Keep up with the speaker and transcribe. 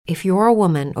If you're a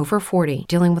woman over 40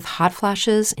 dealing with hot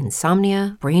flashes,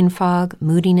 insomnia, brain fog,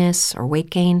 moodiness, or weight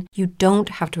gain, you don't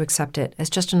have to accept it as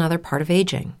just another part of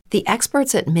aging. The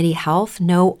experts at MIDI Health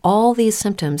know all these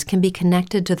symptoms can be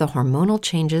connected to the hormonal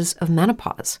changes of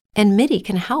menopause. And MIDI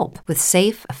can help with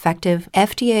safe, effective,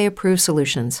 FDA-approved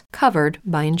solutions covered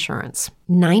by insurance.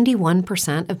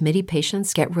 91% of MIDI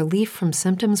patients get relief from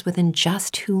symptoms within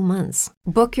just 2 months.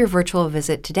 Book your virtual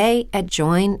visit today at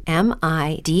joinmidi.com.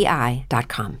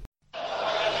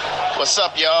 What's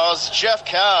up, y'all? It's Jeff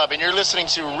Cobb, and you're listening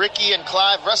to Ricky and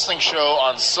Clive Wrestling Show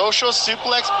on Social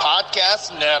Suplex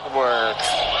Podcast Network.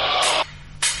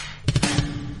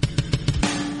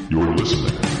 You're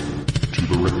listening to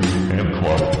the Ricky and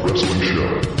Clive Wrestling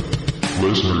Show.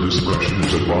 Listener discretion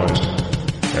is advised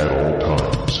at all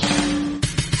times.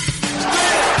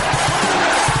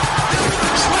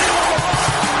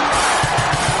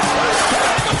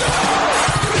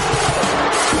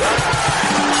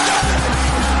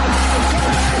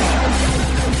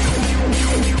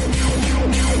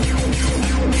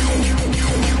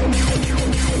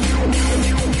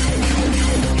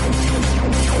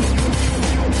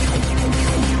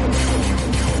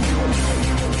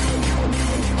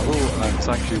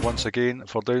 Thank you once again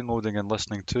for downloading and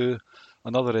listening to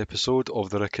another episode of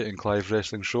the Ricky and Clive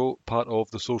Wrestling Show, part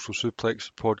of the Social Suplex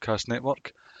Podcast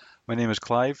Network. My name is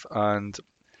Clive, and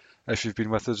if you've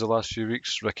been with us the last few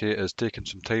weeks, Ricky is taking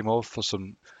some time off for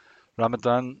some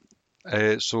Ramadan,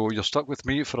 so you're stuck with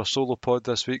me for a solo pod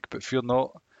this week, but fear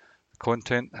not,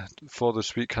 content for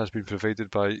this week has been provided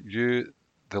by you,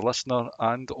 the listener,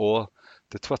 and or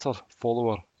the Twitter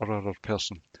follower or other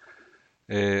person.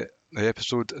 The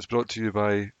episode is brought to you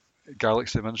by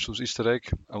Galaxy Minstrels Easter Egg.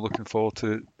 I'm looking forward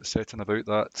to setting about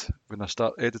that when I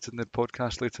start editing the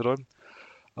podcast later on.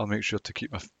 I'll make sure to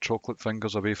keep my chocolate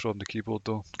fingers away from the keyboard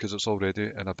though, because it's already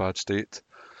in a bad state.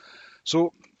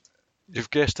 So, you've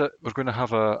guessed it, we're going to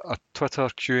have a Twitter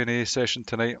Q&A session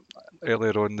tonight.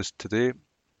 Earlier on today,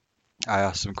 I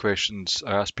asked some questions.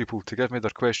 I asked people to give me their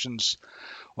questions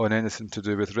on anything to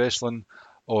do with wrestling,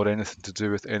 or anything to do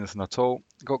with anything at all.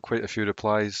 Got quite a few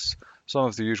replies, some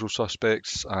of the usual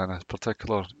suspects, and a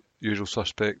particular usual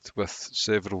suspect with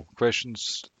several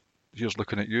questions. Here's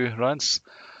looking at you, Rance.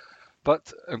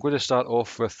 But I'm going to start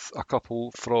off with a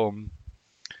couple from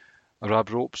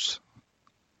Rab Ropes.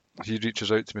 He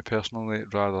reaches out to me personally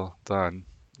rather than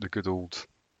the good old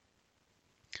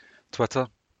Twitter.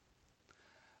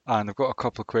 And I've got a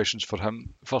couple of questions for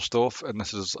him. First off, and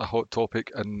this is a hot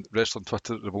topic in wrestling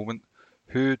Twitter at the moment,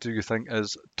 who do you think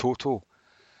is Toto?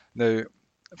 Now,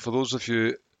 for those of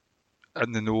you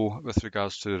in the know with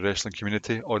regards to the wrestling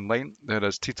community online, there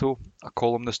is Tito, a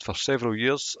columnist for several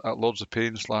years at Lords of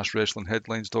Pain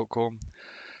 /WrestlingHeadlines.com,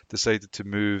 decided to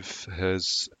move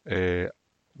his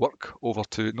work over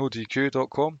to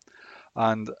NoDQ.com,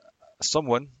 and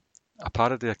someone, a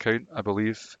parody account I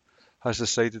believe, has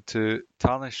decided to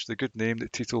tarnish the good name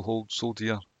that Tito holds so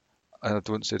dear, and I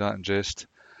don't say that in jest.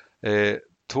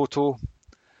 Toto,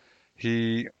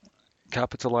 he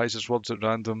capitalises words at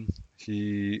random.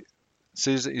 He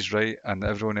says that he's right and that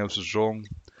everyone else is wrong.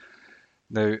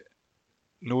 Now,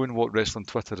 knowing what wrestling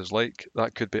Twitter is like,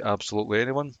 that could be absolutely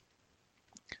anyone.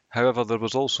 However, there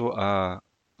was also a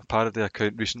parody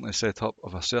account recently set up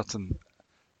of a certain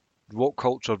woke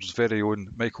culture's very own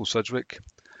Michael Sidgwick,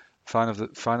 fan of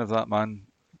that man,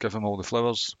 give him all the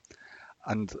flowers.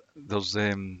 And there's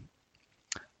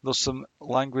some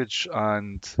language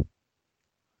and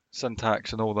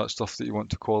syntax and all that stuff that you want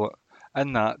to call it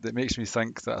in that makes me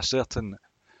think that a certain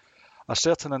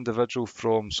individual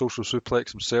from Social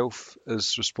Suplex himself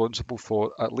is responsible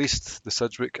for at least the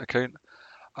Sidgwick account,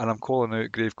 and I'm calling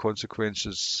out Grave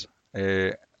Consequences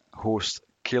host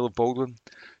Caleb Baldwin.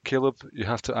 Caleb, you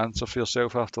have to answer for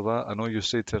yourself after that. I know you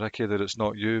said to Ricky that it's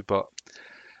not you, but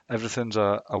everything's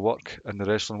a work in the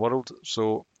wrestling world,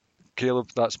 so Caleb,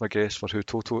 that's my guess for who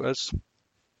Toto is.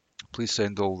 Please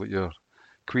send all your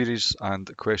queries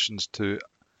and questions to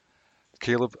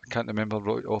Caleb. I can't remember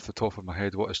right off the top of my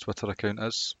head what his Twitter account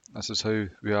is. This is how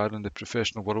we are in the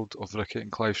professional world of Ricky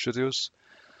and Clive Studios.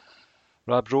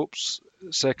 Rab Ropes,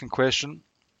 second question.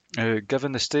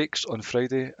 Given the stakes on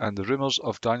Friday and the rumours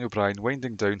of Daniel Bryan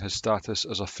winding down his status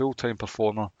as a full-time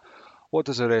performer, what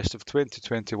does the rest of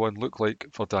 2021 look like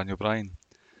for Daniel Bryan?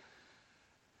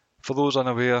 For those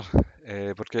unaware,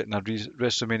 we're getting a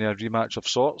WrestleMania rematch of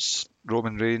sorts.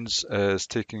 Roman Reigns is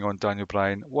taking on Daniel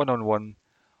Bryan one-on-one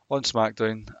on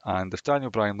SmackDown, and if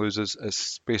Daniel Bryan loses,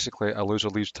 it's basically a loser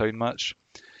leaves town match.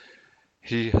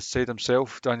 He has said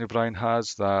himself, Daniel Bryan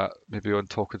has, that maybe on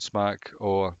Talking Smack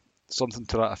or something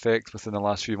to that effect within the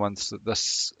last few months, that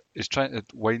this is trying to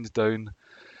wind down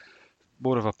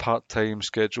more of a part-time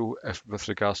schedule with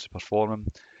regards to performing.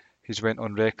 He's went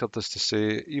on record as to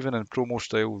say, even in promo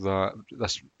style, that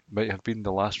this might have been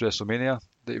the last WrestleMania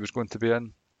that he was going to be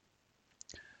in.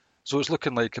 So it's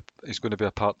looking like he's going to be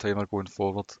a part-timer going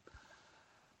forward.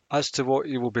 As to what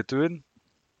he will be doing,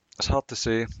 it's hard to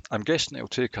say. I'm guessing he'll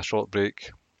take a short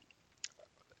break.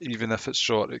 Even if it's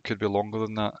short, it could be longer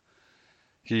than that.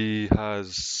 He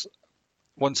has,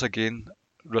 once again,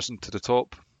 risen to the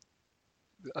top,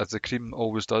 as the cream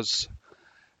always does.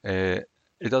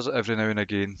 He does it every now and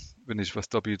again when he's with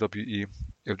WWE.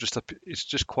 He's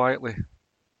just quietly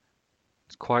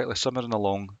simmering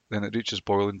along, then it reaches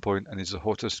boiling point and he's the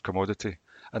hottest commodity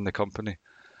in the company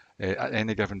at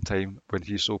any given time when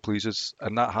he so pleases.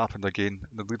 And that happened again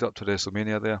in the lead up to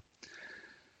WrestleMania there.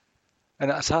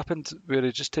 And it's happened where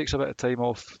he just takes a bit of time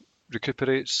off,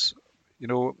 recuperates. You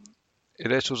know, he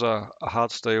wrestles a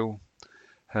hard style.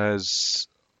 His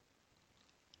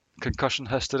concussion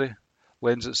history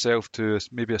lends itself to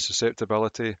maybe a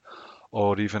susceptibility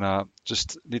or even a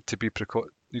just need to be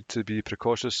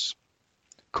cautious.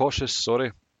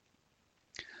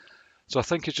 So I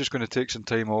think he's just going to take some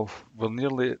time off. We're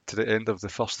nearly to the end of the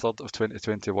first third of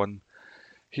 2021.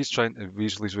 He's trying to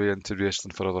weasel his way into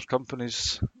wrestling for other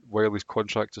companies while his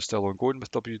contract is still ongoing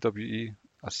with WWE.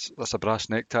 That's a brass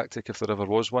neck tactic if there ever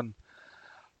was one.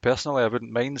 Personally, I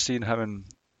wouldn't mind seeing him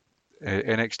in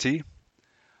NXT.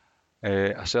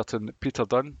 A certain Peter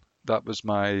Dunne, that was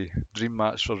my dream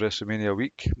match for WrestleMania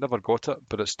week. Never got it,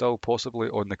 but it's still possibly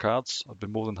on the cards. I'd be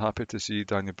more than happy to see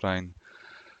Daniel Bryan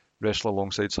wrestle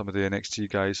alongside some of the NXT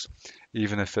guys,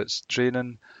 even if it's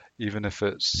training, even if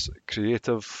it's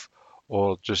creative,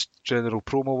 or just general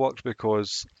promo work,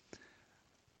 because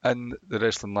in the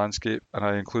wrestling landscape, and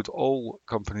I include all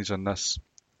companies in this,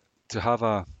 to have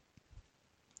a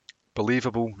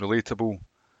believable, relatable,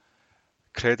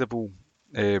 credible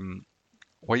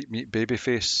white meat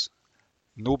babyface,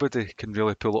 nobody can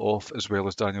really pull it off as well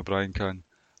as Daniel Bryan can.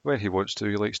 When he wants to,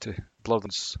 he likes to blur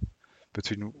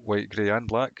between white, grey and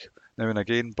black now and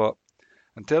again, but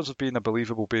in terms of being a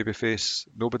believable babyface,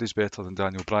 nobody's better than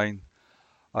Daniel Bryan.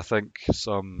 I think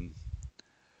some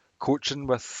coaching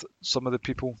with some of the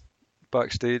people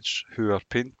backstage who are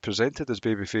presented as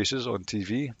babyfaces on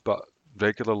TV but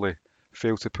regularly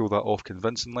fail to pull that off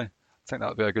convincingly, I think that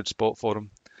would be a good spot for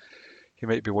him. He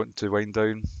might be wanting to wind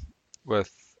down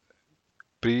with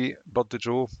Brie Birdie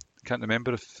Joe. Can't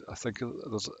remember is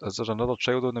there another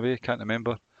child on the way? Can't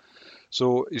remember.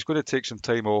 So he's going to take some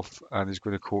time off and he's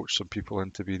going to coach some people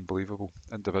into being believable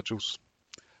individuals.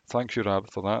 Thank you,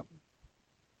 Rab, for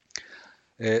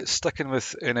that. Sticking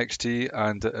with NXT,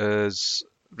 and it is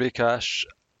Ray Cash,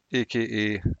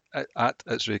 aka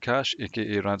It's Ray Cash,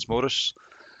 aka Rance Morris,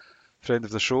 friend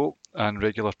of the show and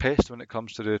regular pest when it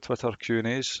comes to the Twitter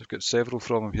Q&As. I've got several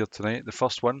from him here tonight. The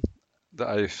first one that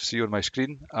I see on my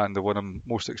screen, and the one I'm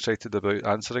most excited about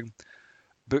answering: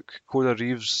 book Kona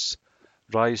Reeves'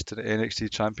 rise to the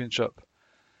NXT Championship.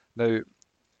 Now,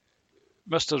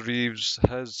 Mr. Reeves,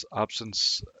 his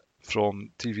absence from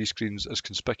TV screens is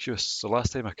conspicuous. The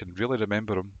last time I can really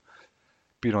remember him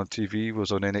being on TV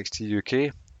was on NXT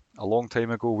UK, a long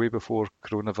time ago, way before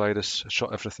coronavirus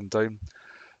shut everything down.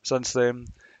 Since then,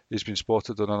 he's been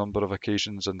spotted on a number of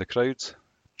occasions in the crowd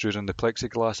during the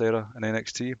plexiglass era in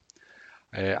NXT.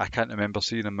 I can't remember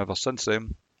seeing him ever since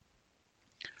then.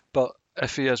 But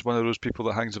if he is one of those people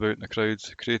that hangs about in the crowd,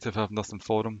 creative have nothing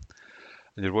for him,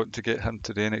 and you're wanting to get him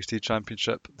to the NXT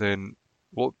Championship, then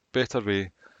what better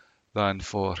way than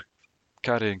for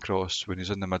Karrion Kross, when he's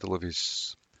in the middle of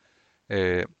his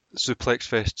suplex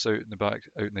fests out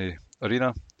in the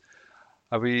arena,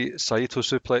 a wee Saito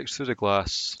suplex through the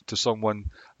glass to someone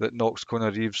that knocks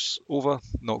Kona Reeves over,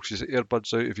 knocks his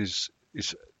earbuds out of his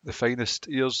the finest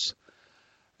ears.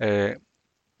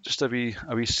 Just a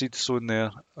wee seed sown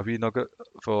there, a wee nugget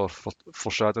for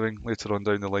foreshadowing later on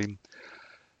down the line.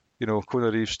 You know,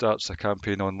 Kona Reeves starts a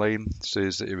campaign online,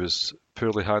 says that he was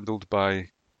poorly handled by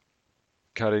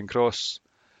Karrion Kross.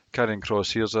 Karrion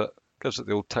Kross hears it, gives it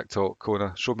the old TikTok,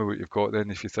 Kona, show me what you've got then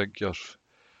if you think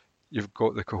you've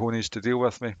got the cojones to deal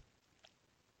with me.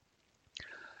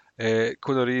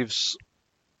 Kona Reeves,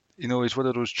 you know, he's one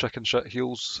of those chicken shit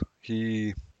heels.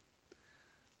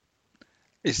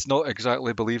 He's not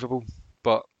exactly believable,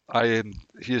 but he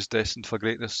is destined for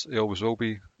greatness. He always will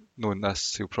be. Knowing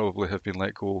this, he'll probably have been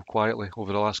let go quietly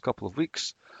over the last couple of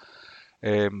weeks.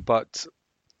 But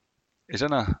he's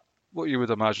in what you would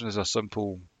imagine is a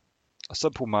simple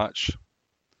match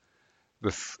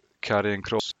with Karrion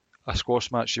Kross. A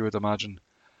squash match, you would imagine.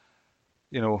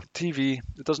 You know, TV,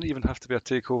 it doesn't even have to be a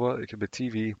takeover, it can be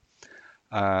TV.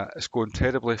 It's going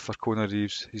terribly for Conor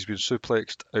Reeves. He's been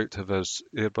suplexed out of his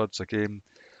earbuds again.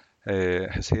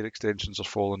 His hair extensions are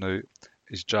falling out.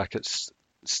 His jacket's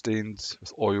stained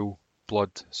with oil,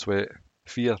 blood, sweat,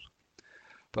 fear.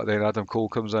 But then Adam Cole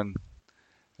comes in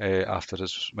after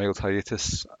his mild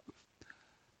hiatus.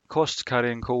 Costs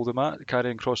carrying Cross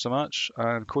the match,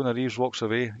 and Conor Reeves walks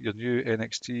away, your new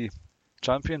NXT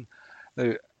champion.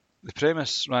 Now, the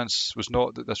premise, Rance, was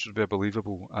not that this would be a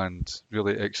believable and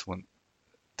really excellent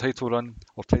title run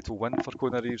or title win for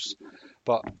Conor Reeves,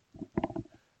 but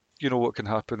you know what can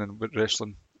happen in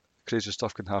wrestling. Crazy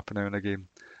stuff can happen now and again,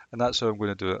 and that's how I'm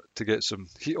going to do it, to get some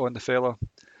heat on the fella,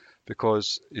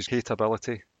 because his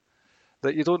hateability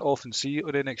that you don't often see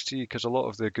on NXT, because a lot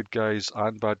of the good guys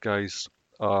and bad guys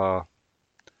are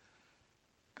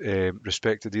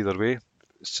respected either way,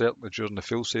 certainly during the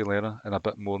Full Sail era, and a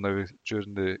bit more now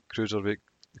during the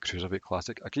Cruiserweight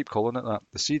Classic. I keep calling it that,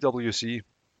 the CWC.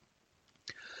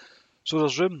 So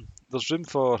there's room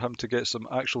for him to get some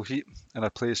actual heat in a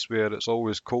place where it's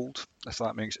always cold, if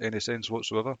that makes any sense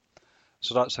whatsoever.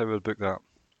 So that's how we'll book that.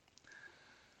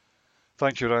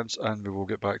 Thank you, Rance, and we will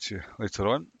get back to you later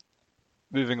on.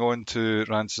 Moving on to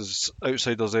Rance's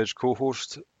Outsider's Edge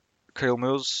co-host, Kyle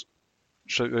Moores.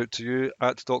 Shout out to you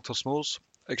at Dr. S'mores.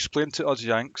 Explain to us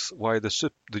Yanks why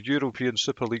the European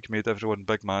Super League made everyone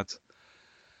big mad.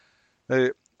 Now,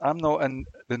 I'm not in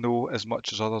the know as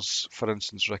much as others. For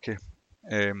instance, Ricky,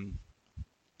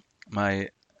 my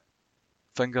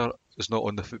finger is not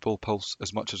on the football pulse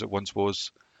as much as it once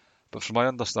was. But from my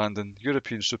understanding,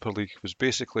 European Super League was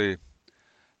basically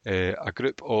a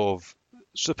group of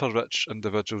super rich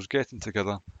individuals getting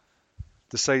together,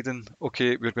 deciding,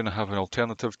 okay, we're going to have an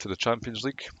alternative to the Champions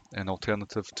League, an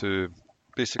alternative to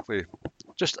basically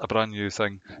just a brand new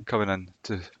thing coming in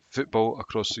to football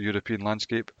across the European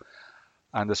landscape.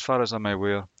 And as far as I'm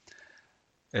aware,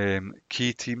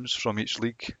 key teams from each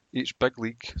league, each big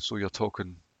league, so you're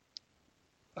talking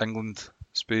England,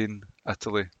 Spain,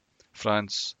 Italy,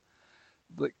 France,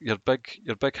 like your big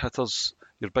hitters,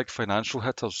 your big financial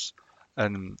hitters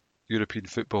in European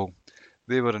football,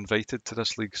 they were invited to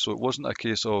this league. So it wasn't a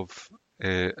case of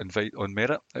invite on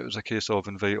merit, it was a case of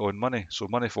invite on money. So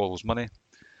money follows money.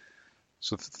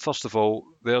 So first of all,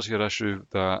 there's your issue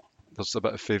that there's a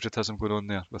bit of favouritism going on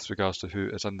there with regards to who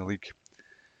is in the league.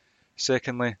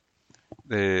 Secondly,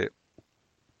 the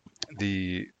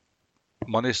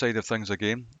money side of things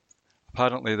again.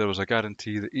 Apparently there was a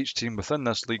guarantee that each team within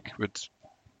this league would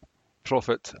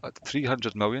profit at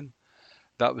 300 million.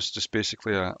 That was just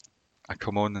basically a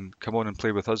come on and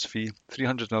play with us fee,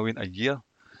 300 million a year.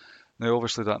 Now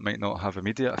obviously that might not have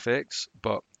immediate effects,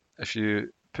 but if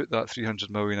you put that 300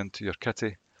 million into your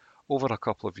kitty over a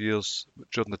couple of years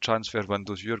during the transfer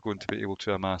windows, you're going to be able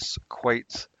to amass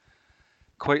quite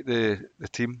the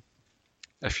team,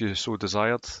 if you so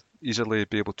desired. Easily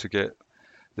be able to get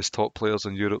this top players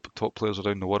in Europe, top players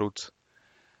around the world,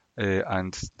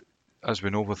 and as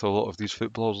we know with a lot of these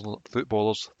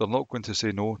footballers, they're not going to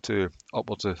say no to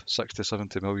upwards of 60,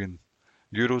 70 million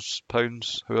euros,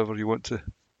 pounds, however you want to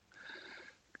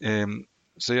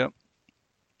say it.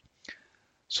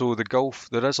 So the gulf,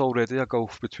 there is already a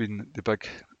gulf between the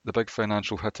big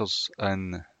financial hitters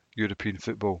in European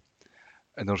football,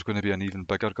 and there's going to be an even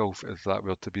bigger gulf if that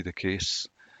were to be the case.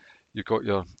 You've got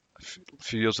a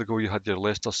few years ago, you had your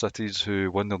Leicester Cities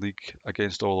who won the league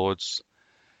against all odds.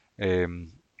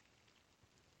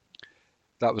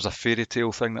 That was a fairy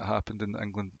tale thing that happened in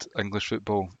English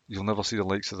football. You'll never see the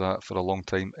likes of that for a long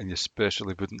time, and you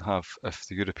especially wouldn't have if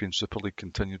the European Super League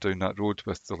continued down that road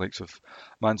with the likes of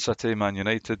Man City, Man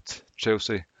United,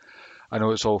 Chelsea. I know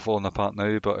it's all falling apart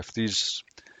now, but if these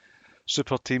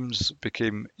super teams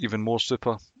became even more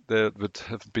super, there would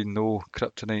have been no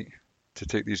kryptonite to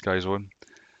take these guys on.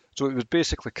 So it would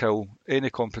basically kill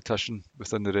any competition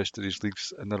within the rest of these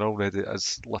leagues, and there already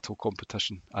is little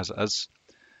competition as it is.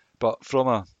 But from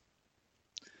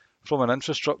an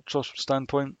infrastructure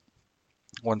standpoint,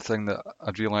 one thing that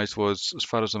I'd realised was, as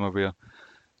far as I'm aware,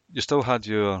 you still had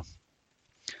your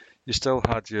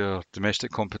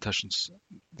domestic competitions.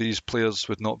 These players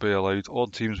would not be allowed, all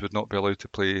teams would not be allowed to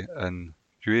play in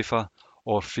UEFA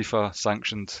or FIFA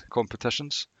sanctioned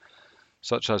competitions,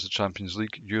 such as the Champions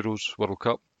League, Euros, World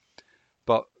Cup.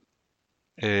 But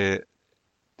they'd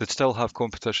still have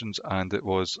competitions, and it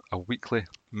was a weekly,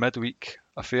 midweek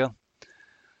affair.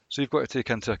 So you've got to take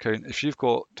into account, if you've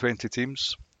got 20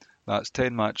 teams, that's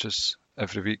 10 matches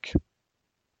every week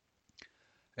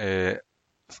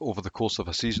over the course of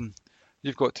a season.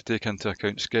 You've got to take into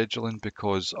account scheduling,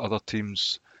 because other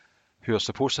teams who are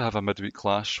supposed to have a midweek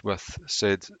clash with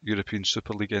said European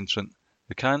Super League entrant,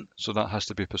 They can't, so that has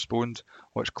to be postponed,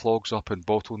 which clogs up and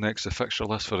bottlenecks the fixture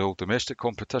list for all domestic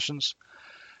competitions.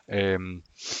 And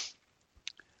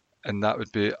that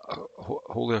would be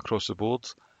wholly across the board.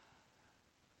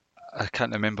 I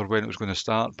can't remember when it was going to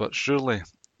start, but surely,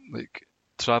 like,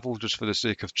 travel just for the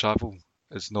sake of travel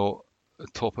is not at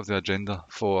the top of the agenda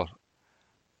for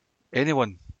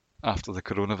anyone after the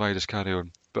coronavirus carry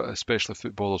on, but especially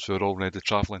footballers who are already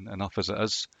travelling enough as it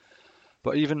is.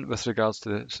 But even with regards to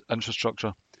the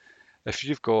infrastructure, if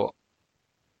you've got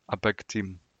a big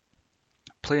team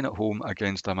playing at home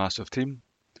against a massive team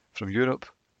from Europe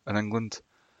and England,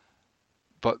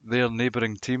 but their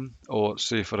neighbouring team, or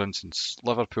say for instance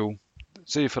Liverpool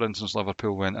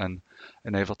went in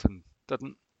and Everton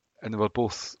didn't, and they were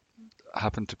both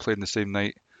happened to play in the same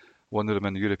night, one of them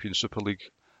in the European Super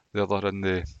League, the other in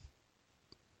the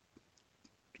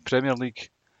Premier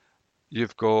League.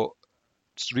 You've got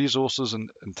resources in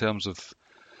terms of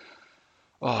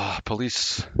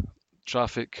police,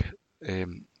 traffic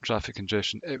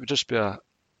congestion. It would just be an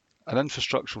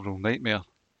infrastructural nightmare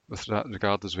with that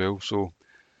regard as well. So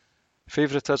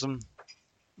favouritism,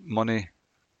 money,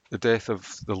 the death of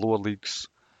the lower leagues,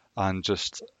 and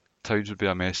just towns would be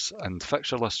a mess, and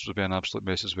fixture lists would be an absolute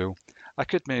mess as well. I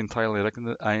could be entirely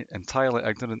ignorant,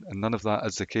 and none of that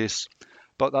is the case,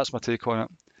 but that's my take on it.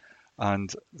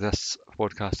 And this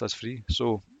podcast is free,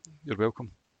 so you're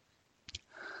welcome.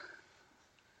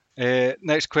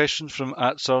 Next question from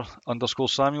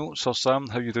 @Sir_Samuel. Sir Sam,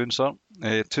 how you doing, sir?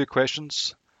 2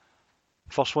 questions.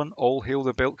 First one, all hail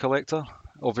the belt collector,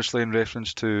 obviously in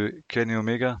reference to Kenny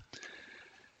Omega.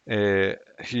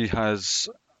 He has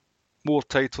more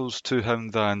titles to him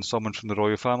than someone from the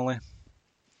royal family.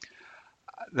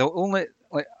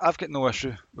 I've got no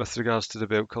issue with regards to the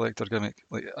belt collector gimmick.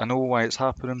 Like, I know why it's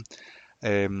happening.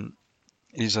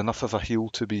 He's enough of a heel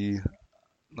to be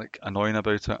like annoying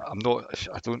about it.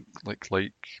 I don't like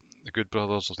the Good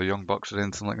Brothers or the Young Bucks or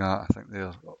anything like that. I think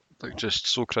they're like just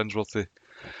so cringeworthy.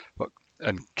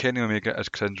 And Kenny Omega is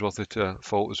cringeworthy to a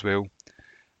fault as well.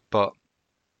 But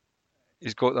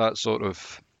he's got that sort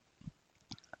of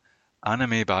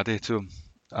anime baddie to him,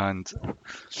 and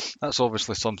that's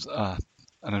obviously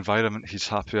an environment he's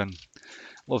happy in.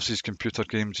 Loves his computer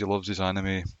games, he loves his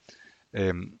anime,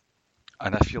 and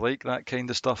if you like that kind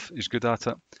of stuff, he's good at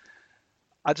it.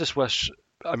 I just wish,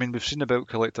 we've seen the belt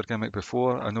collector gimmick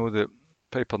before. I know that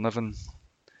Piper Niven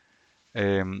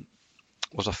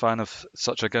was a fan of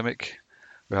such a gimmick.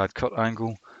 We had Kurt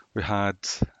Angle, we had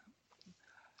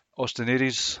Austin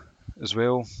Aries as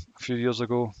well a few years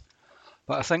ago.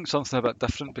 But I think something a bit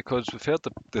different, because we've heard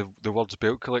the words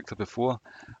belt collector before,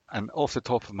 and off the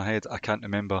top of my head, I can't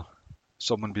remember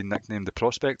someone being nicknamed the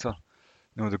Prospector.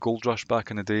 You know, the Gold Rush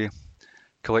back in the day,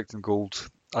 collecting gold.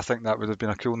 I think that would have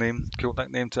been a cool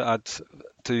nickname to add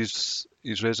to his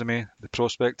resume, the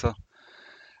Prospector.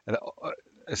 And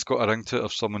it's got a ring to it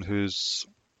of someone who's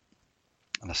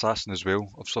an assassin as well,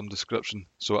 of some description.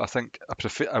 So I think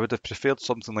I would have preferred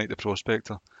something like the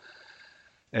Prospector.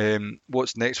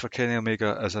 What's next for Kenny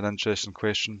Omega is an interesting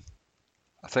question.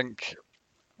 I think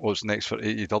what's next for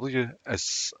AEW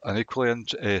is an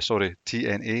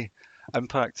TNA.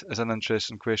 Impact is an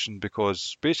interesting question,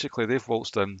 because basically they've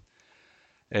waltzed in,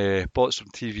 bought some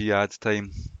TV ad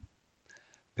time,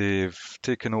 they've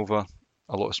taken over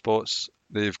a lot of spots,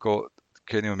 they've got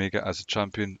Kenny Omega as a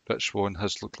champion. Rich Swann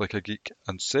has looked like a geek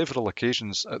on several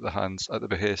occasions at the hands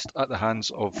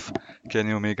of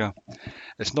Kenny Omega.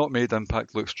 It's not made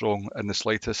Impact look strong in the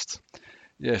slightest.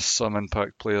 Yes, some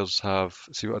Impact players have...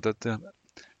 See what I did there?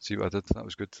 See what I did? That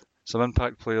was good. Some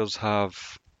Impact players have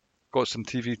got some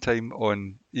TV time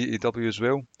on AEW as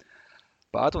well,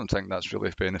 but I don't think that's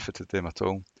really benefited them at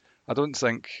all. I don't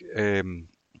think...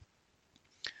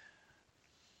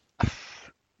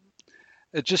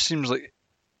 it just seems like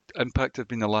Impact have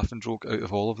been a laughing joke out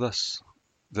of all of this,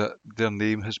 that their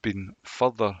name has been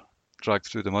further dragged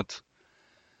through the mud,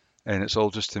 and it's all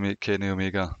just to make Kenny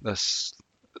Omega this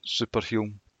super heel.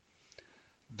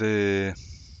 I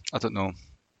don't know.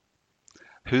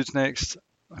 Who's next?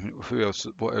 Who else?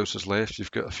 What else is left?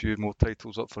 You've got a few more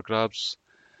titles up for grabs.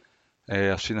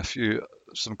 I've seen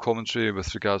some commentary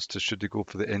with regards to should they go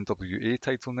for the NWA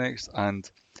title next,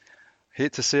 and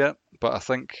hate to say it, but I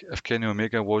think if Kenny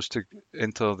Omega was to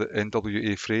enter the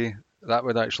NWA fray, that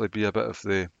would actually be a bit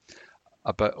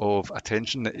of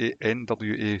attention that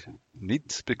NWA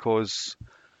needs, because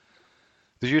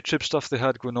the YouTube stuff they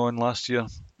had going on last year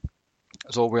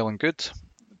is all well and good,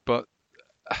 but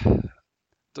I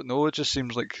don't know, it just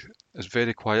seems like it's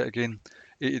very quiet again.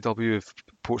 AEW have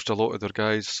poached a lot of their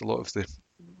guys, a lot of the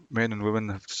men and women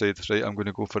have said, right, I'm going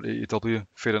to go for AEW.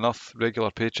 Fair enough, regular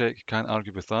paycheck, can't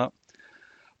argue with that.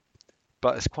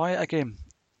 but it's quiet again.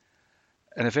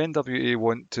 And if NWA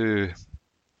want to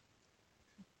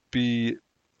be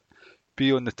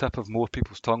on the tip of more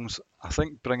people's tongues, I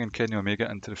think bringing Kenny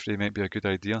Omega into the fray might be a good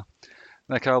idea.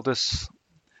 Nick Aldis,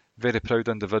 very proud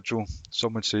individual.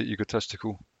 Some would say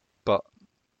egotistical, but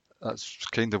that's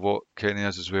kind of what Kenny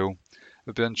is as well.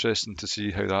 It'd be interesting to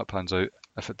see how that pans out,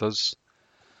 if it does.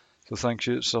 So thank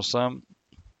you, Sir Sam.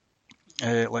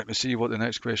 Let me see what the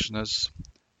next question is.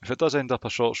 If it does end up a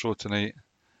short show tonight,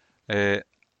 I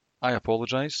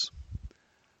apologise.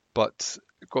 But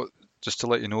just to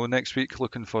let you know, next week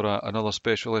looking for another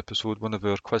special episode, one of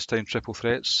our quiz time triple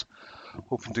threats.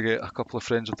 Hoping to get a couple of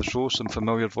friends of the show, some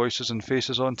familiar voices and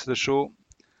faces onto the show.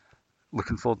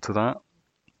 Looking forward to that.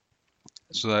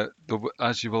 So that,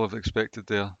 as you will have expected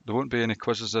there won't be any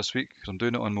quizzes this week because I'm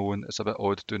doing it on my own. It's a bit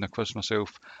odd doing a quiz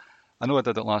myself. I know I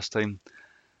did it last time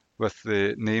with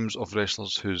the names of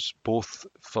wrestlers whose both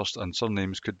first and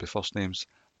surnames could be first names,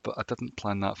 but I didn't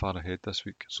plan that far ahead this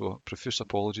week, so profuse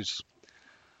apologies.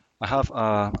 I have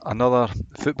another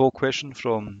football question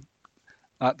from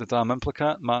at the Damn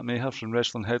Implicat, Matt Maher from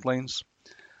Wrestling Headlines.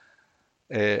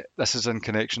 This is in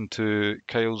connection to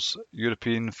Kyle's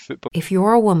European football. If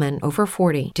you're a woman over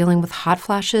 40 dealing with hot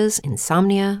flashes,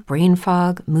 insomnia, brain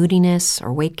fog, moodiness,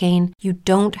 or weight gain, you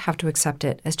don't have to accept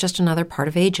it as just another part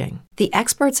of aging. The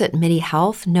experts at MIDI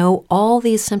Health know all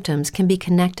these symptoms can be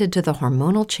connected to the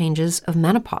hormonal changes of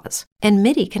menopause. And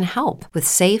MIDI can help with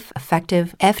safe,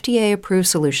 effective, FDA-approved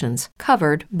solutions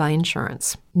covered by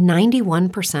insurance.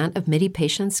 91% of MIDI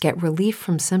patients get relief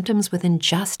from symptoms within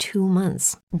just 2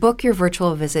 months. Book your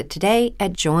virtual visit today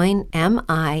at joinmidi.com.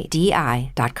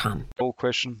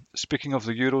 Question. Speaking of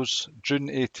the Euros, June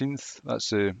 18th,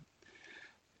 that's the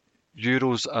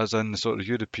Euros as in the sort of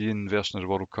European version of the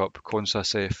World Cup,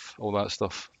 CONCACAF, all that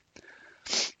stuff.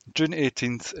 June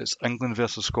 18th, it's England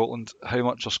versus Scotland. How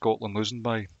much are Scotland losing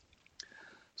by?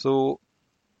 So,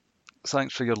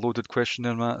 thanks for your loaded question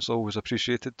there, Matt. It's always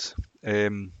appreciated.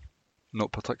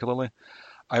 Not particularly.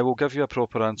 I will give you a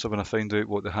proper answer when I find out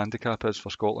what the handicap is for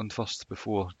Scotland first,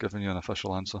 before giving you an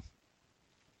official answer.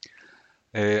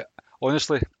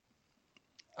 Honestly,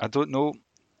 I don't know.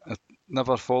 I've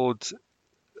never followed.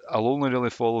 I'll only really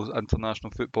follow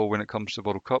international football when it comes to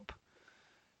World Cup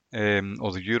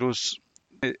or the Euros.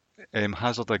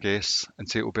 Hazard a guess and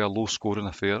say it'll be a low-scoring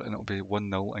affair and it'll be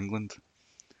 1-0 England.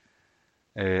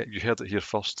 You heard it here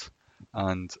first,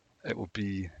 and it will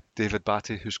be David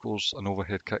Batty who scores an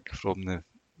overhead kick from the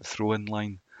throw-in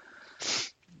line.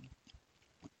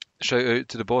 Shout out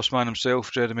to the boss man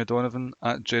himself, Jeremy Donovan,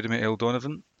 at Jeremy L.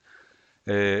 Donovan,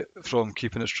 from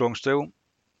Keeping It Strong Style.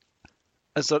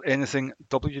 Is there anything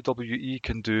WWE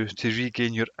can do to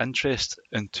regain your interest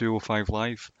in 205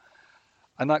 Live?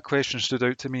 And that question stood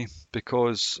out to me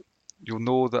because you'll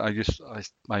know that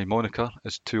my moniker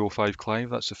is 205 Clive,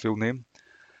 that's the full name.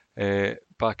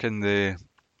 Back in the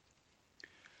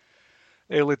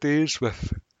early days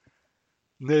with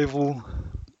Neville,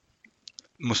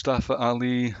 Mustafa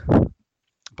Ali,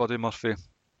 Buddy Murphy,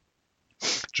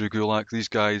 Drew Gulak, these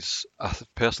guys, I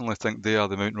personally think they are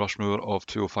the Mount Rushmore of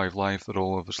 205 Live. They're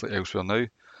all obviously elsewhere now.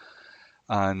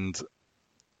 And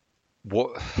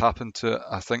what happened to it,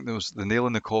 I think there was the nail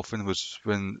in the coffin was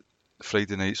when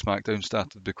Friday Night SmackDown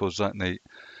started, because that night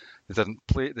they didn't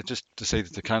play it, they just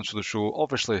decided to cancel the show.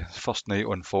 Obviously, first night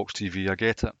on Fox TV, I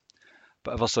get it.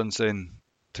 But ever since then,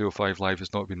 205 Live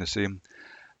has not been the same.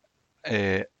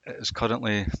 It is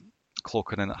currently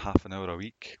clocking in at half an hour a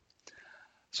week.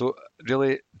 So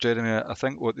really, Jeremy, I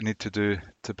think what they need to do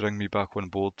to bring me back on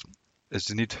board is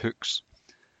they need hooks.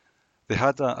 They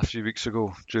had that a few weeks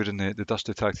ago during the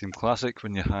Dusty Tag Team Classic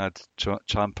when you had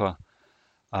Ciampa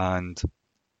and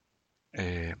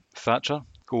Thatcher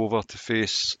go over to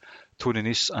face Tony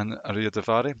Nese and Arya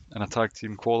Daivari in a tag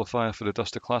team qualifier for the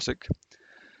Dusty Classic.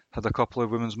 Had a couple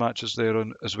of women's matches there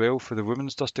as well for the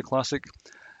Women's Dusty Classic.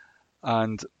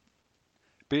 And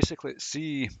basically,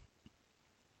 see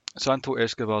Santo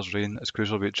Escobar's reign as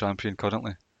Cruiserweight Champion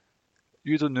currently.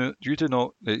 You do not,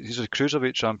 he's a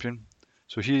Cruiserweight Champion,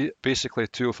 so he basically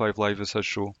 205 Live is his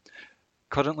show.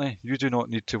 Currently, you do not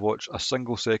need to watch a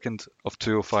single second of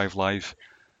 205 Live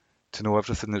to know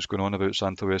everything that's going on about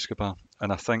Santo Escobar,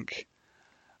 and I think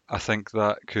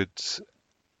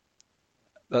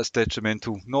that's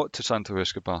detrimental, not to Santo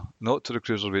Escobar, not to the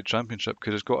Cruiserweight Championship,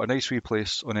 because it's got a nice wee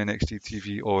place on NXT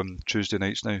TV on Tuesday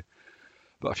nights now.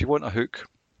 But if you want a hook,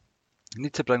 you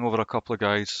need to bring over a couple of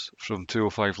guys from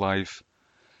 205 Live.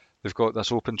 They've got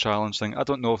this open challenge thing. I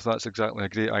don't know if that's exactly a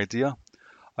great idea,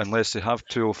 unless they have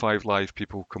 205 Live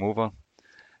people come over.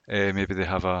 Maybe they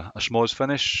have a schmoz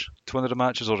finish to one of the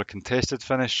matches, or a contested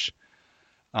finish,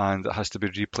 and it has to be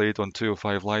replayed on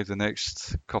 205 Live the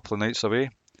next couple of nights away.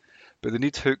 But they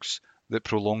need hooks that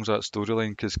prolongs that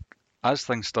storyline, because as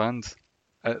things stand,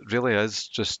 it really is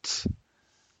just,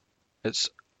 it's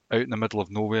out in the middle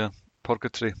of nowhere,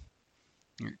 purgatory.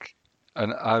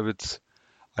 And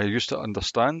I used to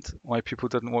understand why people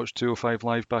didn't watch 205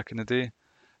 Live back in the day.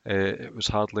 It was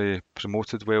hardly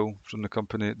promoted well from the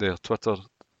company. Their Twitter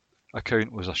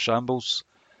account was a shambles,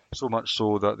 so much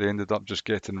so that they ended up just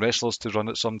getting wrestlers to run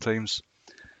it sometimes.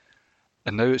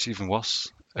 And now it's even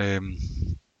worse. Tony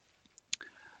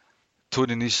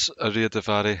Nese, Rhea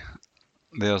Daivari,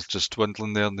 they're just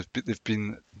dwindling there. And they've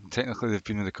been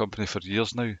with the company for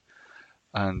years now,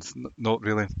 and not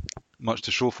really much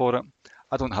to show for it.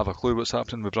 I don't have a clue what's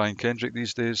happening with Brian Kendrick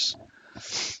these days.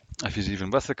 If he's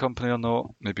even with the company or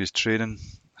not. Maybe he's training.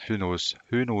 Who knows?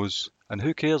 Who knows? And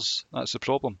who cares? That's the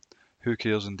problem. Who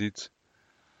cares indeed?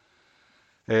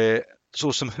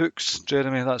 So some hooks,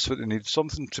 Jeremy, that's what they need.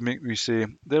 Something to make me say,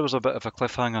 there was a bit of a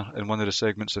cliffhanger in one of the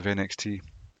segments of NXT.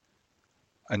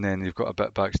 And then you've got a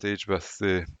bit backstage with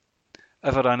the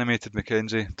ever-animated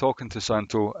Mackenzie talking to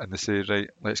Santo, and they say, right,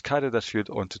 let's carry this feud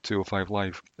onto 205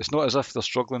 Live. It's not as if they're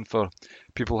struggling for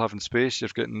people having space. You're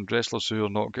getting wrestlers who are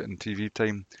not getting TV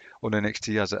time on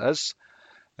NXT as it is.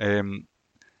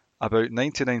 About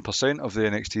 99% of the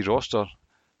NXT roster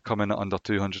come in at under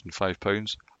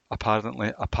 £205,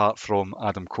 apparently, apart from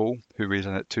Adam Cole, who weighs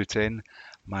in at 210.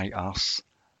 My arse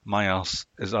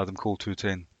is Adam Cole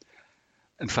 210.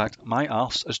 In fact, my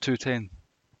arse is 210.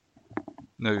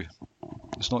 Now,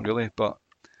 it's not really, but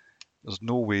there's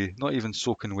no way, not even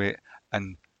soaking wet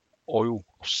in oil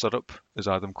or syrup, is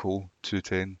Adam Cole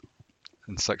 210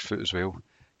 and 6 foot as well.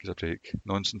 Gives a break.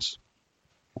 Nonsense.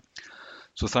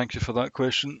 So thank you for that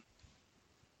question.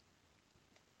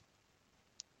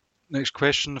 Next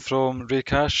question from Ray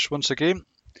Cash once again.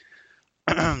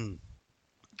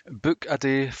 Book a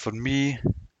day for me,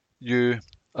 you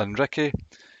and Ricky.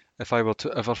 If I were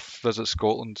to ever visit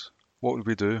Scotland, what would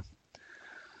we do?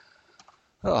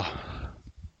 I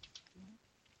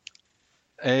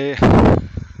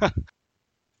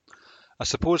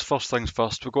suppose first things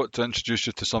first, we've got to introduce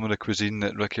you to some of the cuisine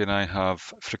that Ricky and I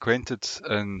have frequented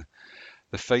in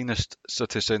the finest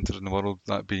city centre in the world,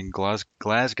 that being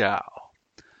Glasgow.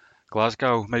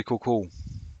 Glasgow, Michael Cole.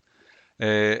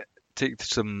 Take to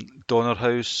some Donner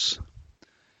House.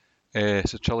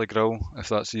 It's a chili grill, if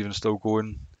that's even still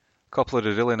going. A couple of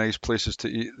the really nice places to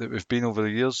eat that we've been over the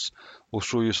years. We'll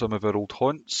show you some of our old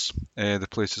haunts, the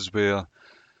places where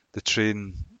the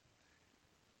train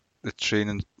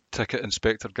and ticket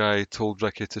inspector guy told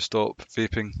Ricky to stop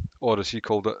vaping, or as he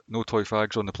called it, no toy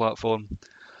fags on the platform.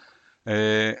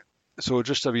 So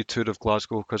just a wee tour of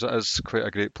Glasgow, because it is quite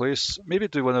a great place. Maybe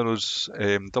do one of those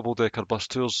double-decker bus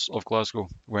tours of Glasgow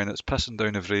when it's pissing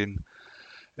down with rain.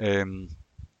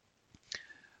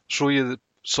 Show you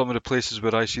some of the places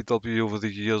where ICW over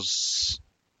the years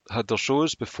had their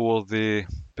shows before they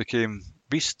became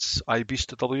Beasts,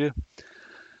 iBeastW.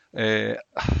 I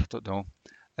don't know.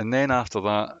 And then after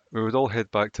that, we would all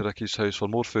head back to Ricky's house for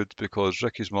more food, because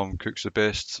Ricky's mum cooks the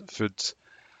best food.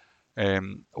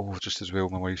 Just as well,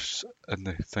 my wife's in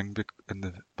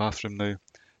the bathroom now,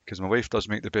 because my wife does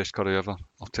make the best curry ever.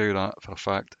 I'll tell you that for a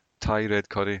fact. Thai red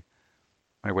curry,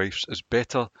 my wife's, is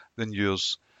better than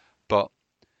yours. But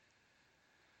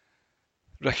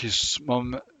Ricky's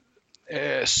mum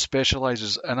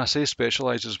specialises, and I say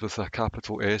specialises with a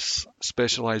capital S,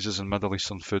 specialises in Middle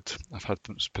Eastern food. I've had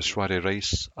peshwari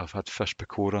rice, I've had fish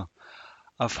pakora,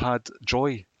 I've had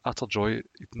utter joy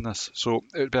eating this. So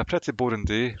it would be a pretty boring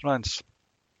day, Rance,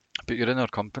 but you're in our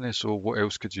company, so what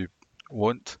else could you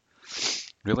want,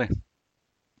 really?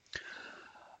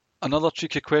 Another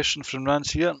cheeky question from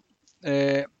Rance here.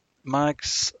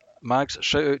 Mags,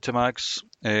 shout out to Mags.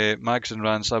 Mags and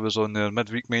Rance, I was on their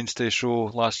midweek mainstay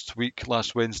show last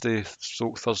Wednesday,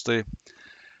 Thursday,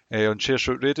 on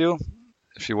Chairshot Radio.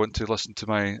 If you want to listen to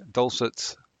my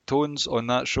dulcet tones on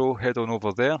that show, head on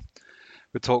over there.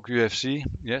 We talk UFC,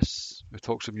 yes, we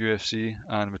talk some UFC,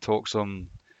 and we talk some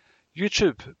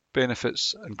YouTube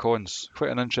benefits and cons.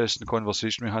 Quite an interesting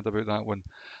conversation we had about that one.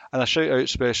 And a shout out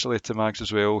especially to Mags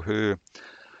as well, who,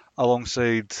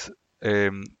 alongside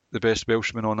the best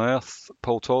Welshman on earth,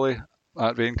 Paul Tolley,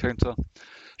 at Rain Counter.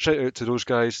 Shout out to those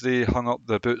guys. They hung up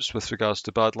their boots with regards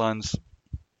to Badlands.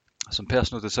 Some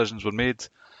personal decisions were made.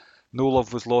 No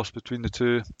love was lost between the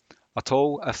two at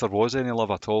all, if there was any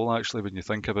love at all, actually, when you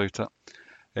think about it.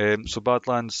 So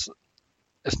Badlands,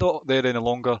 it's not there any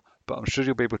longer, but I'm sure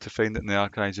you'll be able to find it in the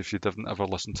archives if you didn't ever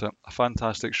listen to it. A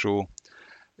fantastic show,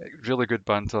 really good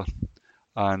banter,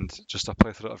 and just a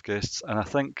plethora of guests. And I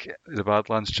think the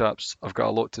Badlands chaps have got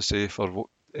a lot to say for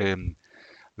the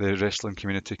wrestling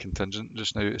community contingent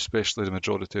just now, especially the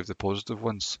majority of the positive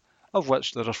ones, of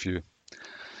which there are few.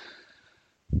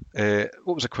 What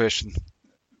was the question?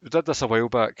 We did this a while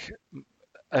back.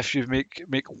 If you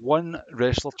make one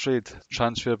wrestler trade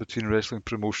transfer between wrestling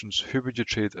promotions, who would you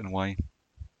trade and why?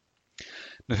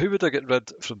 Now, who would I get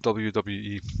rid from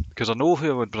WWE? Because I know who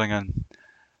I would bring in,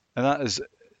 and that is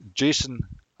Jason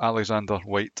Alexander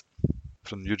White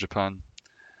from New Japan.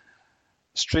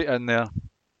 Straight in there.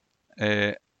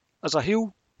 As a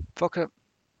heel, fuck it.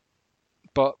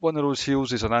 But one of those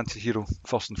heels is an anti-hero,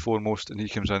 first and foremost, and he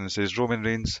comes in and says, Roman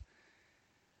Reigns,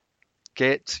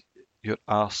 get your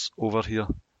arse over here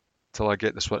till I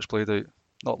get the switchblade out.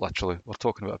 Not literally, we're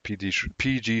talking about a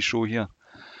PG show here.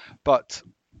 But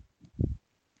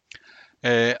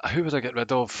who would I get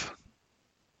rid of?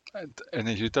 And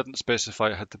he didn't specify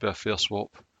it had to be a fair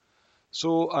swap.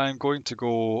 So I'm going to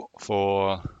go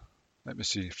for, let me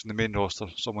see, from the main roster,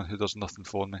 someone who does nothing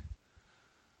for me.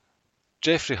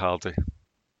 Jeffrey Hardy.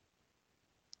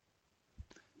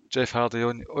 Jeff Hardy,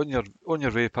 on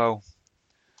your way, pal.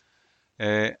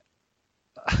 Do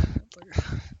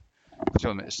you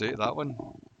want me to say that one?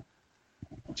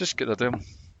 Just get rid of him.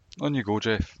 On you go,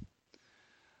 Jeff.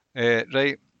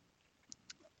 Right.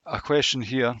 A question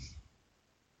here.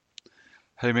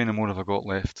 How many more have I got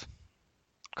left?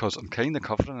 Because I'm kind of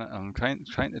covering it. I'm trying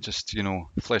to just,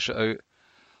 flesh it out.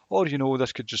 Or,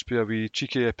 this could just be a wee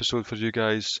cheeky episode for you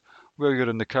guys while you're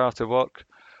in the car to work,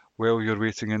 while you're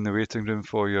waiting in the waiting room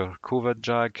for your COVID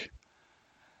jag,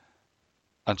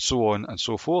 and so on and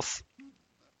so forth.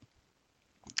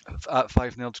 At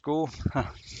 5 Nerds Go.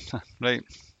 Right.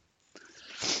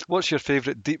 What's your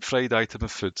favourite deep fried item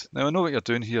of food? Now, I know what you're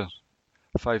doing here.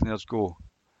 5 Nerds Go.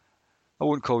 I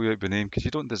won't call you out by name because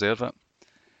you don't deserve it.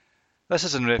 This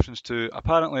is in reference to,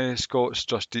 apparently, Scots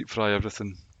just deep fry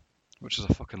everything, which is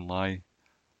a fucking lie.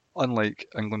 Unlike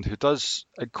England, who does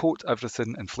coat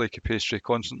everything in flaky pastry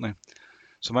constantly.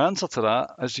 So my answer to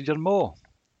that is your maw.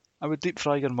 I would deep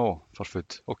fry your maw for food.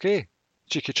 Okay?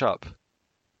 Cheeky chap.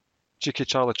 Cheeky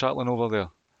Charlie Chaplin over there.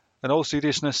 In all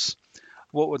seriousness,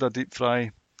 what would I deep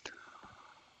fry?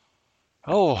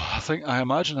 Oh, I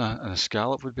imagine a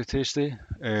scallop would be tasty.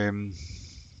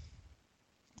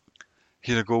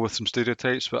 Here I go with some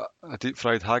stereotypes, but a deep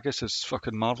fried haggis is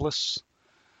fucking marvellous.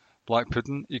 Black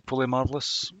pudding, equally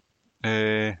marvellous.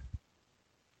 But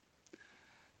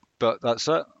that's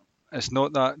it. It's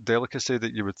not that delicacy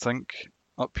that you would think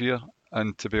up here.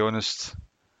 And to be honest,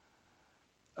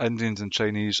 Indians and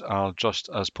Chinese are just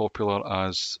as popular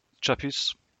as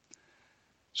chippies.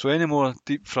 So any more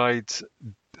deep fried,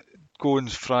 go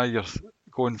and fry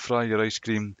your ice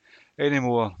cream. Any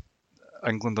more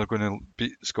England are going to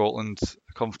beat Scotland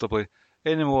comfortably.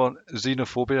 Any more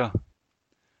xenophobia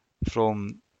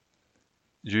from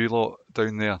you lot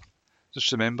down there?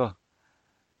 Just remember,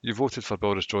 you voted for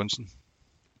Boris Johnson.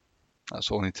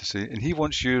 That's all I need to say. And he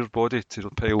wants your body to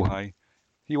pile high.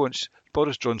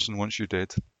 Boris Johnson wants you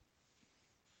dead.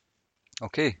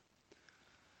 Okay.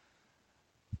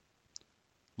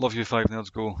 Love you, 5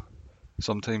 Nerds Go.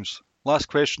 Sometimes. Last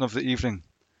question of the evening.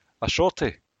 A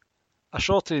shorty. A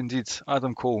shorty indeed.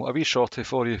 Adam Cole. A wee shorty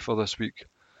for you for this week.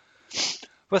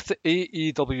 With the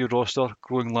AEW roster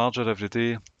growing larger every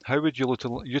day, how would you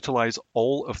utilise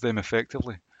all of them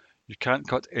effectively? You can't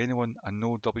cut anyone and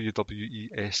no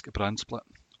WWE-esque brand split.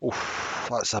 Oh,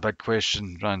 that's a big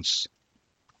question, Rance.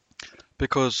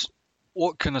 Because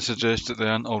what can I suggest that they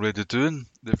aren't already doing?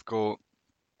 They've got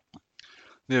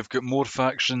more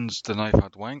factions than I've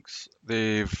had wanks.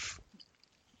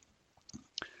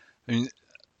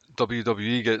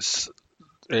 WWE gets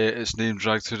its name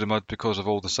dragged through the mud because of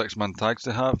all the 6-man tags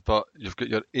they have, but you've got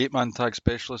your 8-man tag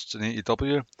specialists in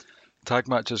AEW. Tag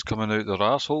matches coming out their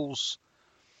arseholes.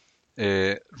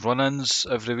 Run-ins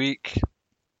every week.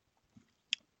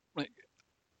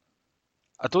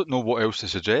 I don't know what else to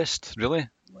suggest, really.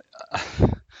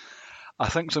 I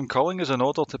think some culling is in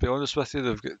order, to be honest with you.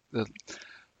 They've got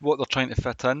what they're trying to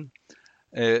fit in.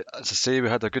 As I say, we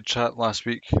had a good chat last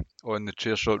week on the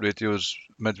Chairshot Radio's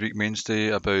Midweek Mainstay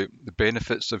about the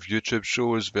benefits of YouTube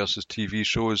shows versus TV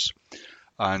shows.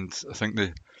 And I think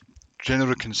the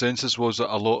general consensus was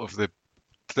that a lot of the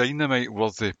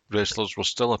Dynamite-worthy wrestlers were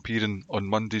still appearing on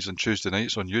Mondays and Tuesday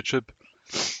nights on YouTube.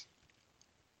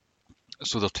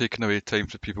 So they're taking away time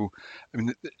for people. I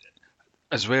mean,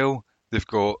 as well,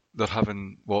 they're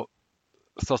having,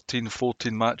 13,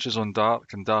 14 matches on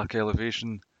Dark and Dark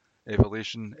Elevation,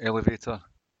 Elevator.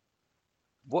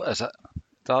 What is it?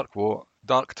 Dark what?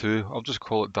 Dark 2. I'll just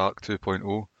call it Dark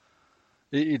 2.0.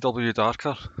 AEW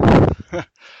Darker.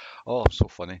 Oh, I'm so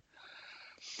funny.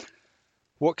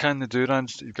 what can they do,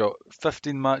 Rans? You've got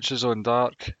 15 matches on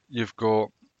Dark. You've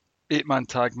got 8-man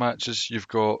tag matches. You've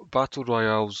got battle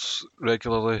royales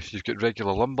regularly. You've got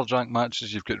regular lumberjack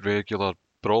matches. You've got regular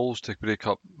brawls to break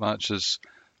up matches.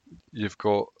 You've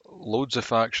got loads of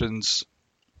factions.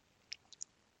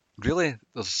 Really,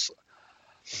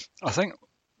 I think,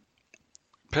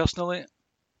 personally,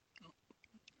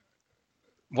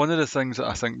 one of the things that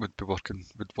I think would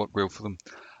work well for them,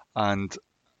 and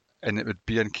it would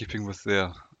be in keeping with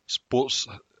their sports,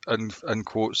 in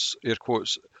quotes, air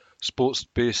quotes,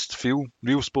 sports-based feel,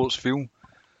 real sports feel.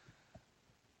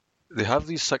 They have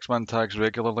these 6-man tags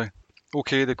regularly.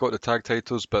 Okay, they've got the tag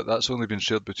titles, but that's only been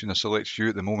shared between a select few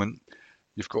at the moment.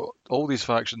 You've got all these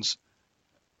factions.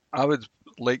 I would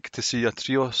like to see a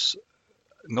trios,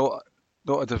 not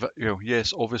a division.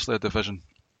 Yes, obviously a division,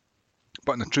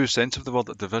 but in the true sense of the word,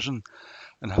 a division,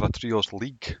 and have a trios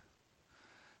league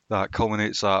that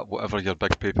culminates at whatever your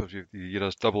big pay-per-view of the year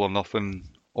is, Double or Nothing,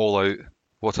 All Out,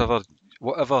 whatever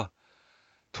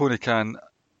Tony Khan,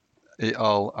 et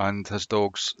al. And his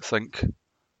dogs think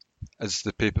is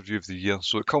the pay-per-view of the year.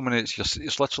 So it culminates,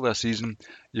 it's literally a season.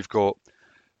 You've got,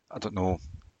 I don't know,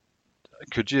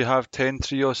 could you have 10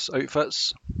 trios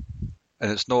outfits?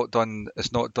 And it's not done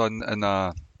in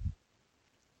a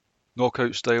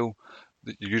knockout style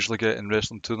that you usually get in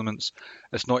wrestling tournaments.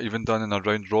 It's not even done in a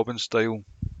round robin style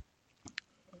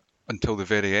until the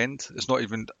very end. It's not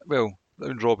even, well,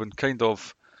 round robin kind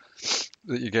of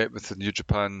that you get with the New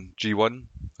Japan G1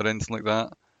 or anything like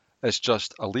that. It's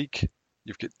just a league.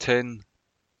 You've got 10.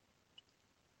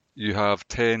 You have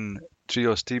 10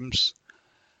 trios teams,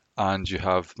 and you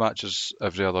have matches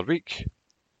every other week.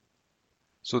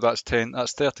 So that's 10.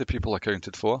 That's 30 people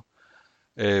accounted for.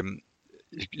 You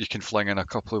can fling in a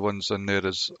couple of ones in there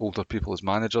as older people as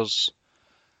managers.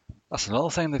 That's another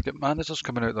thing. They've got managers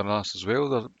coming out their arse as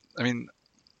well.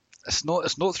 It's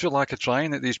not through lack of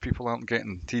trying that these people aren't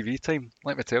getting TV time.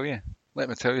 Let me tell you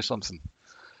something.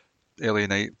 LA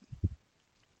Knight,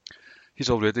 he's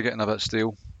already getting a bit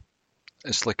stale.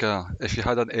 It's like if you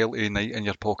had an LA Knight in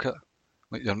your pocket,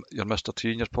 like your Mr.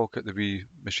 T in your pocket, the wee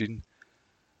machine.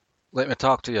 Let me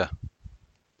talk to you.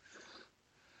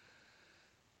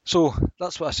 So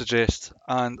that's what I suggest,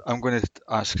 and I'm going to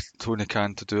ask Tony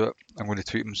Khan to do it. I'm going to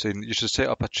tweet him saying you should set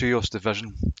up a trios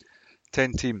division,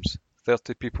 10 teams,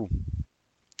 30 people.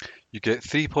 You get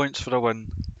 3 points for a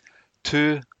win,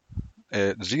 0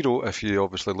 if you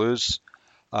obviously lose,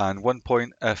 and 1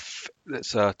 point if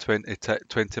it's a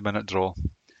 20-minute draw.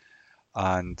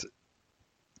 And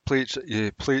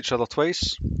you play each other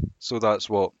twice, so that's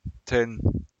what, 10.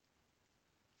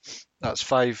 That's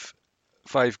five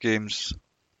games.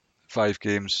 5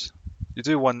 games. You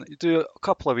do a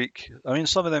couple a week. I mean,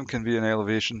 some of them can be in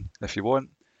Elevation if you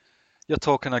want. You're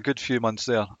talking a good few months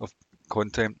there of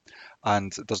content,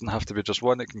 and it doesn't have to be just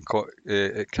one. It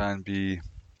can be.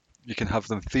 You can have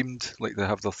them themed, like they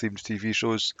have their themed TV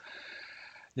shows.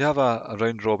 You have a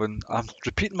round robin. I'm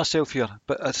repeating myself here,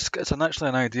 but it's actually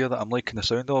an idea that I'm liking the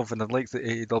sound of, and I'd like the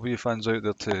AEW fans out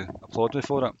there to applaud me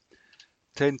for it.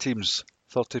 10 teams,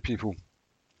 30 people.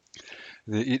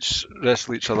 They each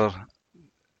wrestle each other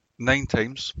 9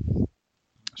 times,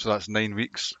 so that's 9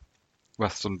 weeks,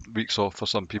 with some weeks off for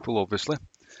some people, obviously.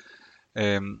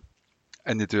 And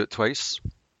they do it twice,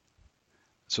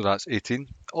 so that's 18.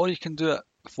 Or you can do it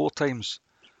 4 times.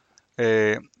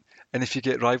 And if you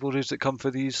get rivalries that come for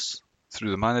these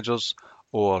through the managers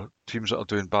or teams that are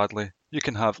doing badly, you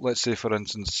can have, let's say, for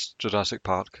instance, Jurassic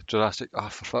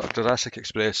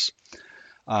Express,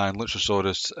 and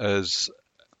Luchasaurus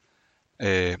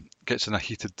gets in a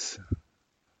heated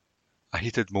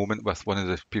moment with one of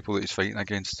the people that he's fighting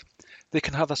against. They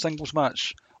can have a singles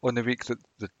match on the week that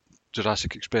the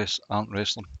Jurassic Express aren't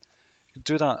wrestling. You can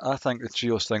do that. I think the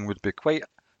trios thing would be quite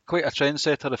a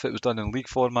trendsetter if it was done in league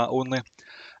format only.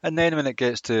 And then when it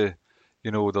gets to,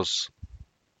 there's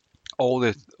all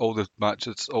the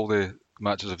matches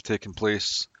have taken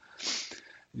place.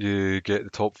 You get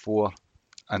the top 4,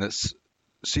 and it's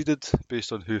seeded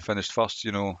based on who finished first.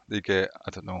 They get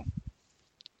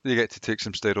to take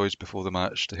some steroids before the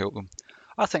match to help them.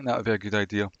 I think that would be a good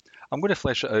idea. I'm going to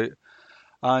flesh it out,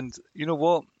 and you know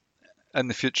what, in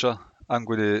the future I'm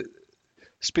going to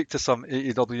speak to some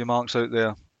AEW marks out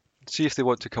there, see if they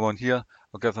want to come on here.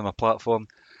 I'll give them a platform,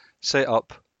 set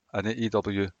up an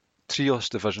AEW trios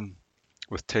division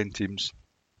with 10 teams.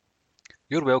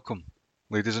 You're welcome,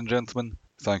 ladies and gentlemen.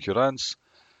 Thank you, Rance.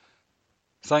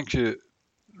 Thank you,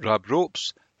 Rab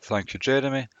Ropes. Thank you,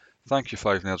 Jeremy. Thank you,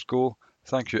 5 Nerds Go.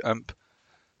 Thank you, Imp.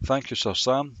 Thank you, Sir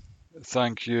Sam.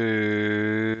 Thank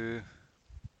you,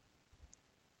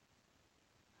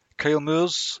 Kyle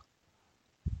Moores.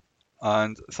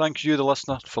 And thank you, the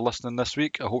listener, for listening this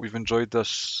week. I hope you've enjoyed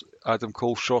this Adam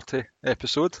Cole Shorty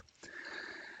episode.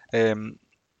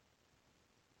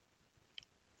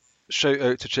 Shout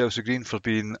out to Chelsea Green for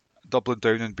being doubling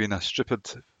down and being a stupid,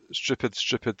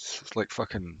 like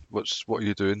fucking, what are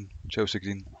you doing, Chelsea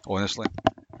Green, honestly.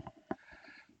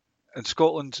 In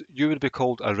Scotland, you would be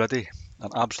called a riddy,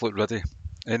 an absolute riddy.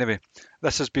 Anyway,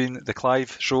 this has been the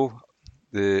Clive Show,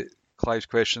 the Clive's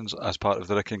Questions as part of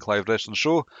the Ricky and Clive Wrestling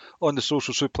Show on the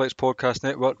Social Suplex Podcast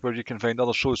Network, where you can find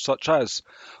other shows such as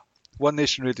One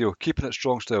Nation Radio, Keeping It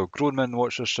Strong Style, Grown Men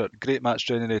Watch Their Shit, Great Match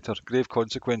Generator, Grave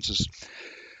Consequences,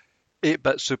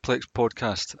 8-Bit Suplex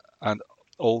Podcast, and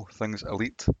All Things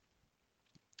Elite.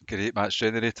 Great Match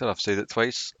Generator, I've said it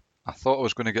twice. I thought I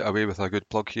was going to get away with a good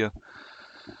plug here.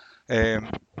 And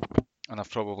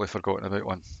I've probably forgotten about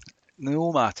one.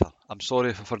 No matter. I'm sorry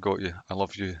if I forgot you. I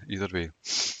love you either way.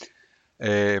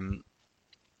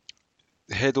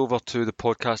 Head over to the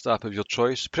podcast app of your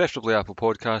choice, preferably Apple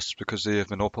Podcasts, because they have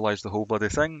monopolised the whole bloody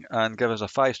thing, and give us a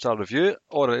 5-star review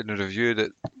or a review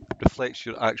that reflects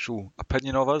your actual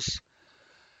opinion of us.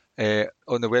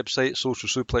 On the website,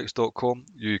 socialsuplex.com,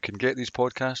 you can get these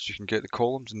podcasts, you can get the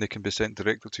columns, and they can be sent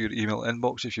directly to your email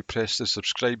inbox if you press the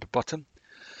subscribe button.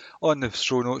 On the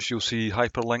show notes, you'll see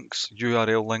hyperlinks,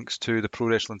 URL links to the Pro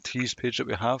Wrestling Tees page that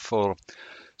we have for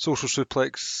Social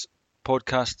Suplex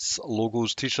podcasts,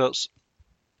 logos, t-shirts.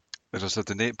 There is a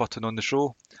donate button on the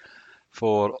show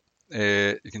for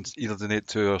you can either donate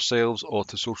to ourselves or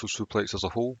to Social Suplex as a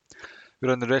whole.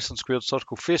 We're in the Wrestling Squared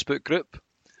Circle Facebook group,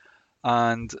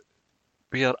 and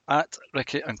we are at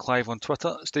Ricky and Clive on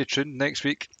Twitter. Stay tuned next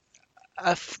week.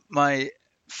 If my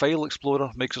File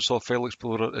Explorer, Microsoft File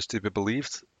Explorer, is to be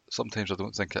believed, sometimes I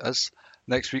don't think it is,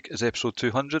 next week is episode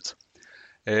 200.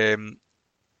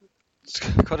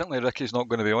 Currently Ricky's not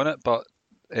going to be on it, but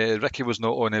Ricky was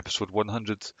not on episode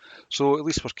 100, so at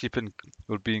least we're keeping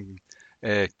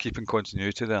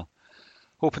continuity there.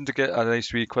 Hoping to get a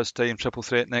nice wee quiz time triple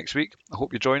threat next week. I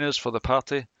hope you join us for the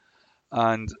party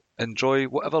and enjoy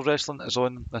whatever wrestling is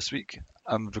on this week.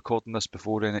 I'm recording this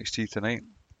before NXT tonight.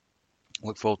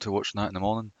 Look forward to watching that in the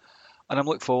morning, and I'm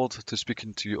looking forward to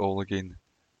speaking to you all again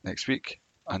next week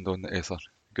and on the ether.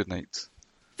 Good night.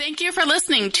 Thank you for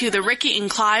listening to the Ricky and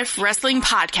Clive Wrestling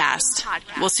Podcast.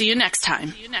 We'll see you next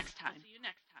time.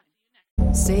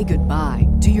 Say goodbye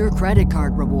to your credit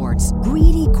card rewards.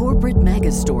 Greedy corporate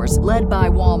mega stores, led by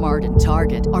Walmart and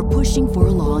Target, are pushing for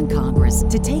a law in Congress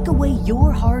to take away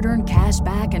your hard-earned cash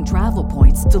back and travel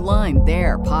points to line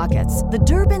their pockets. The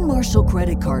Durbin-Marshall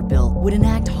credit card bill would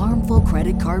enact harmful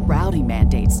credit card routing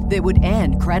mandates that would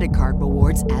end credit card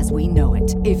rewards as we know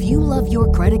it. If you love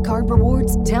your credit card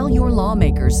rewards, tell your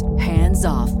lawmakers, hands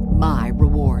off my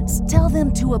rewards. Tell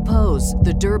them to oppose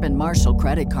the Durbin-Marshall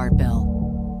credit card bill.